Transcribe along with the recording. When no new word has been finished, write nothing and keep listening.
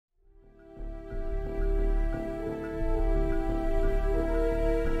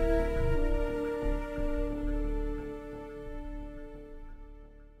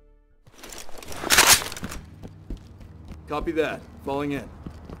Copy that. Falling in.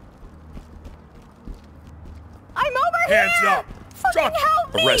 I'm over here! Hands up! Fucking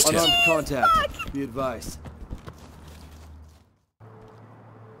help me! Arrest him. Unarmed contact. Fuck! Be advised.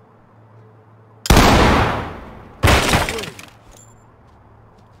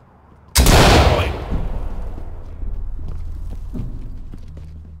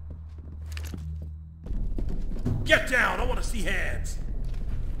 Get down! I want to see hands!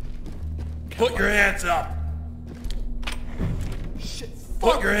 Put your hands up! Shit.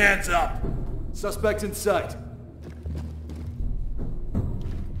 Put your hands up! Suspect in sight.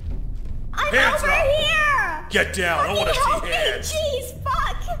 I'm Hands over up! here! Get down! I want to Help see me! hands! Jeez,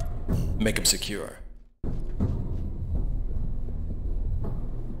 fuck! Make him secure.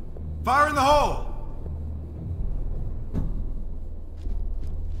 Fire in the hole!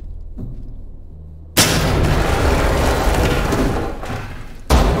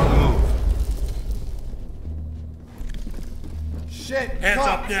 On the move. Shit! Hands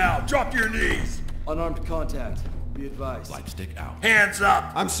fuck. up now! Drop to your knees! Unarmed contact. Be advised. Light stick out. Hands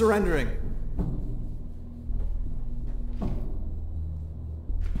up! I'm surrendering.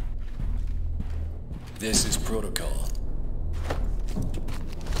 This is protocol.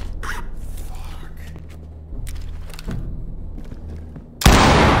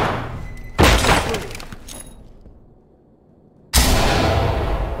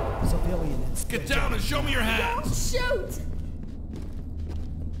 Get down and show me your hands! Don't shoot!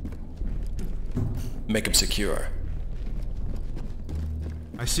 Make him secure.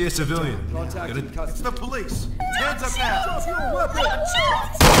 I see a civilian. Contact Get in it? custody. It's the police. Hands up now. Don't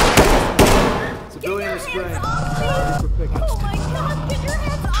shoot! Civilian Get restrained. your hands off me! Ready for pickup. Oh my god, get your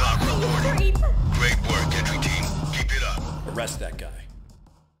hands off me, you creep! Great work, entry team. Keep it up. Arrest that guy.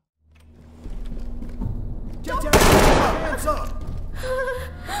 Get down! Hands up!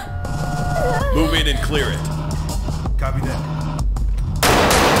 Move in and clear it. Copy that.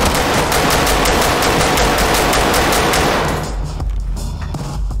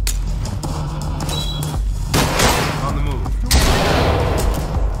 On the move.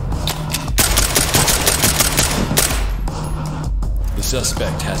 The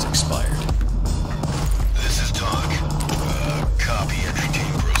suspect has expired. This is talk. Copy, entry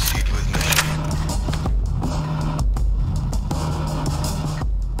team. Proceed with mission.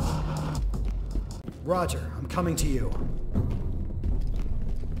 Roger, I'm coming to you.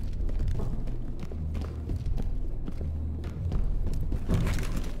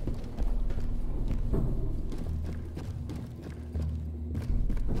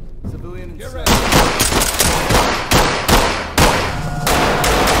 Civilian in Get sight. ready!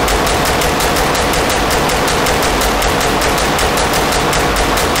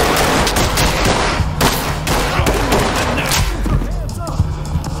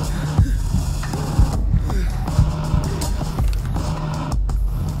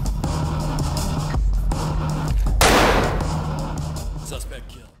 Suspect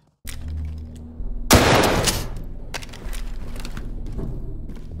killed.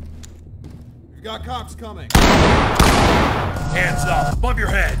 You got cops coming. Hands up! Above your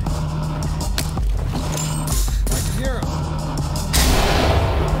head! I can hear him.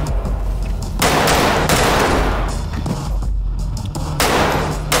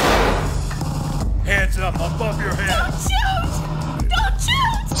 Hands up! Above your head! Don't shoot! Don't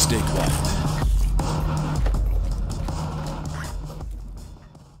shoot! Stay quiet.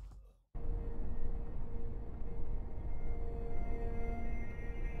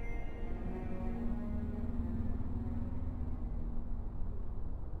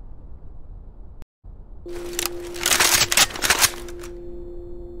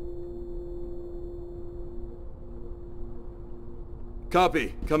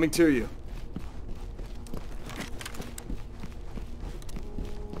 Copy. Coming to you.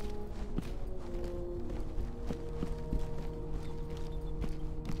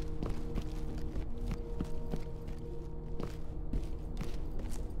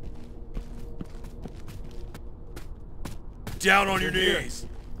 Down on your knees!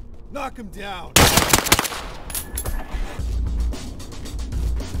 Knock him down.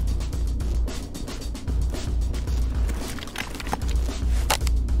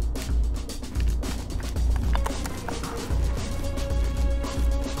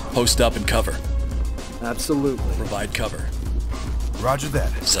 Post up and cover. Absolutely. Provide cover. Roger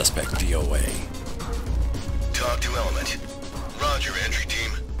that. Suspect DOA. Talk to element. Roger, entry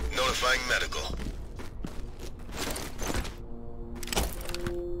team. Notifying medical.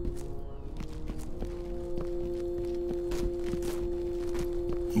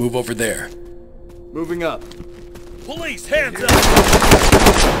 Move over there. Moving up. Police, hands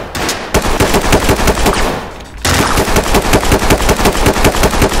up!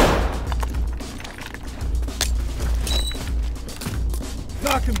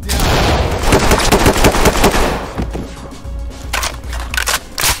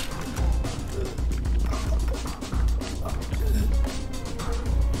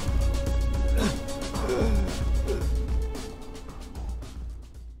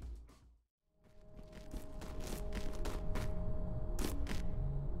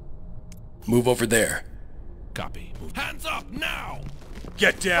 Move over there. Copy. Hands up now!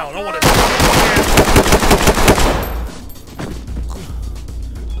 Get down! I want to see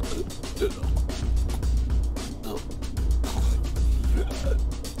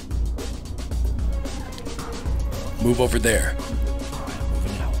Move over there.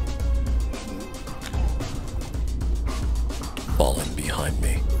 Falling behind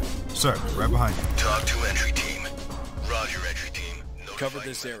me. Sir, right behind you. Talk to entry team. Roger, entry team. Cover Notifying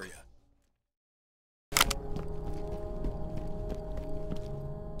this medical. area.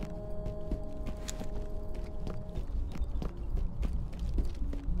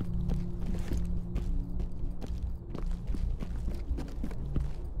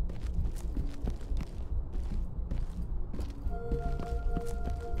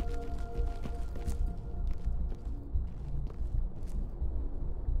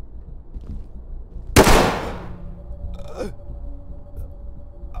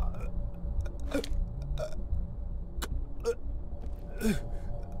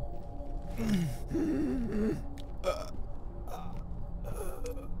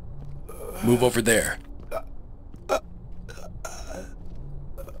 Move over there.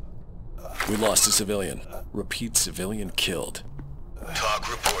 We lost a civilian. Repeat, civilian killed.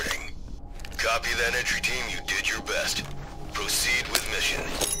 Talk reporting. Copy that, entry team. You did your best. Proceed with mission.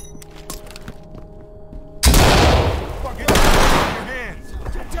 Fucking your hands!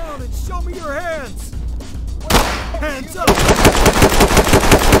 Get down and show me your hands! Hands up!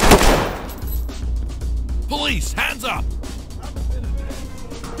 police! Hands up!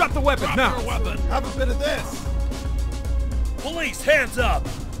 Drop the weapon Drop now! your weapon! Have a bit of this! Police! Hands up!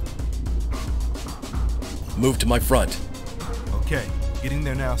 Move to my front. Okay, getting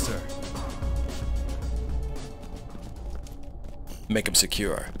there now, sir. Make him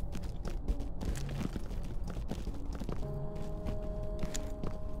secure.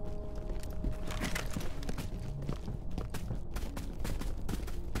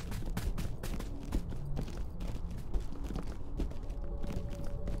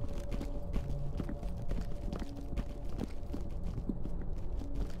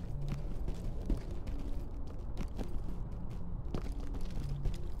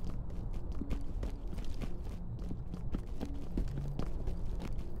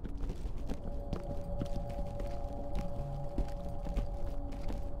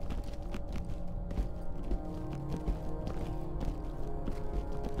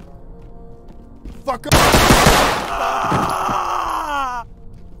 Fucker!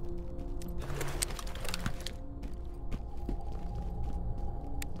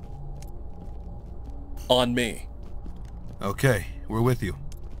 On me. Okay, we're with you.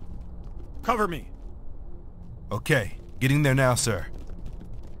 Cover me! Okay, getting there now, sir.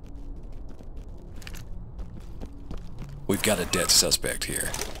 We've got a dead suspect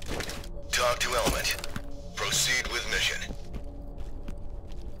here. Talk to element. Proceed with mission.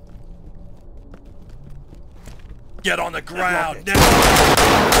 Get on the ground now!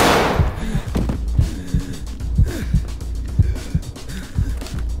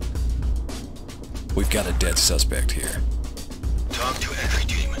 We've got a dead suspect here. Talk to entry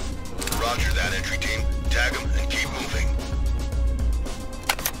team. Roger that, entry team. Tag him and keep moving.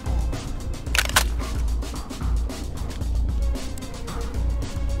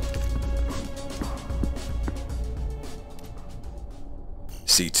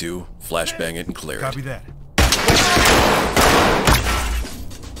 C2, flashbang it and clear it. Copy that.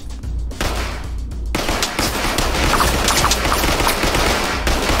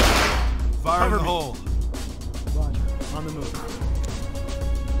 Fire in the hole. Roger. On the move.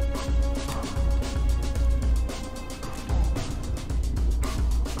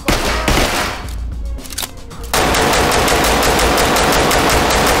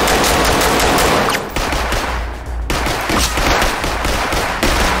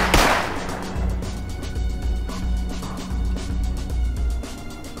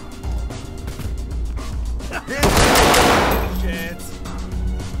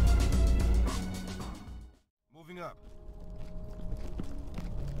 Moving up.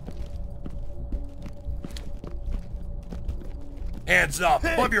 Hands up!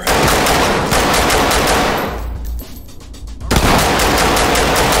 Above your head!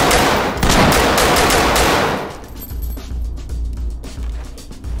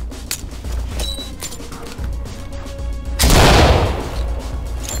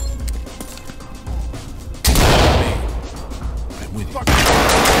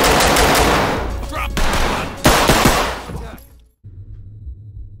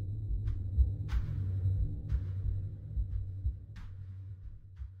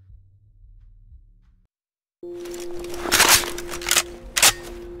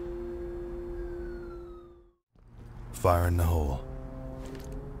 Fire in the hole.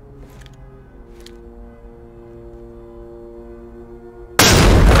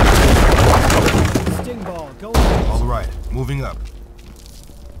 Sting ball, go. All right, moving up.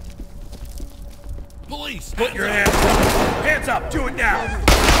 Police! Put your hands up! Hands up! Do it now!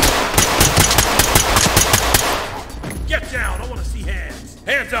 Get down! I want to see hands!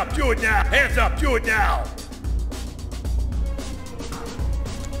 Hands up! Do it now! Hands up! Do it now!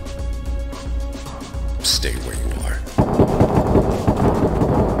 Stay where you are.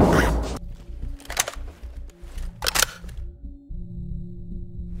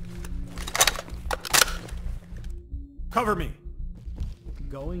 Cover me!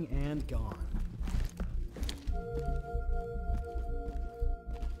 Going and gone.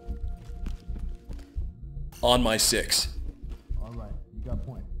 On my 6. All right, you got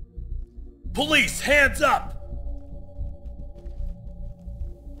point. Police! Hands up!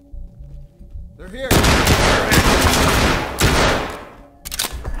 They're here.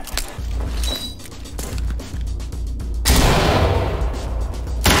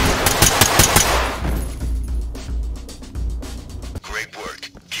 Great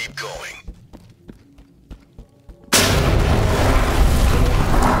work. Keep going.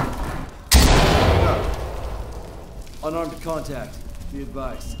 Unarmed contact. Be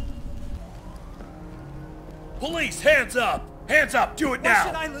advised. Police! Hands up! Hands up! Do it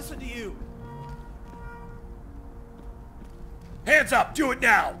now! I listen to you? Hands up! Do it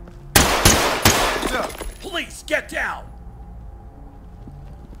now! Hands up. Police! Get down!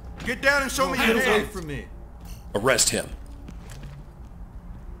 Get down and show me your Get away hands. from me. Arrest him.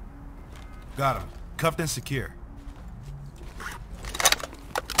 Got him. Cuffed and secure.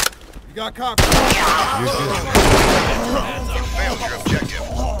 You got cops. You're good. You failed your objective.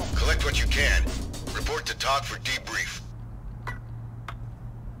 Collect what you can. Report to TOC for debriefing.